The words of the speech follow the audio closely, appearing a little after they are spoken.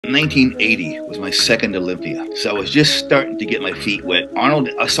1980 was my second Olympia, so I was just starting to get my feet wet. Arnold,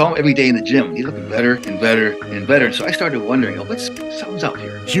 I saw him every day in the gym. He's looking better and better and better. So I started wondering, oh, something's up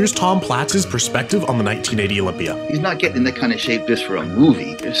here. Here's Tom Platz's perspective on the 1980 Olympia. He's not getting in that kind of shape just for a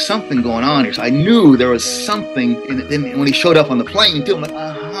movie. There's something going on here. So I knew there was something in it. Then when he showed up on the plane, too, I'm like,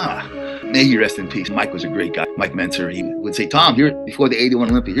 aha. May he rest in peace. Mike was a great guy. Mike Menser, he would say, Tom, here, before the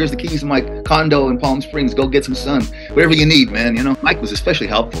 81 Olympia, here's the keys to my condo in Palm Springs. Go get some sun. Whatever you need, man. You know, Mike was especially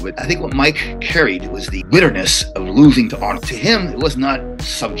helpful. But I think what Mike carried was the bitterness of losing to Arnold. To him, it was not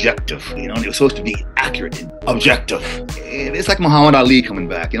subjective. You know, it was supposed to be accurate and objective. It's like Muhammad Ali coming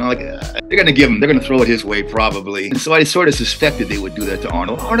back. You know, like they're going to give him, they're going to throw it his way probably. And so I sort of suspected they would do that to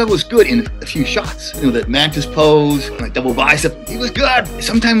Arnold. Arnold was good in a few shots. You know, that mantis pose, like double bicep. He was good.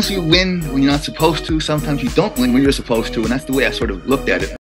 Sometimes you win when you're not supposed to. Sometimes you don't win when you're supposed to. And that's the way I sort of looked at it.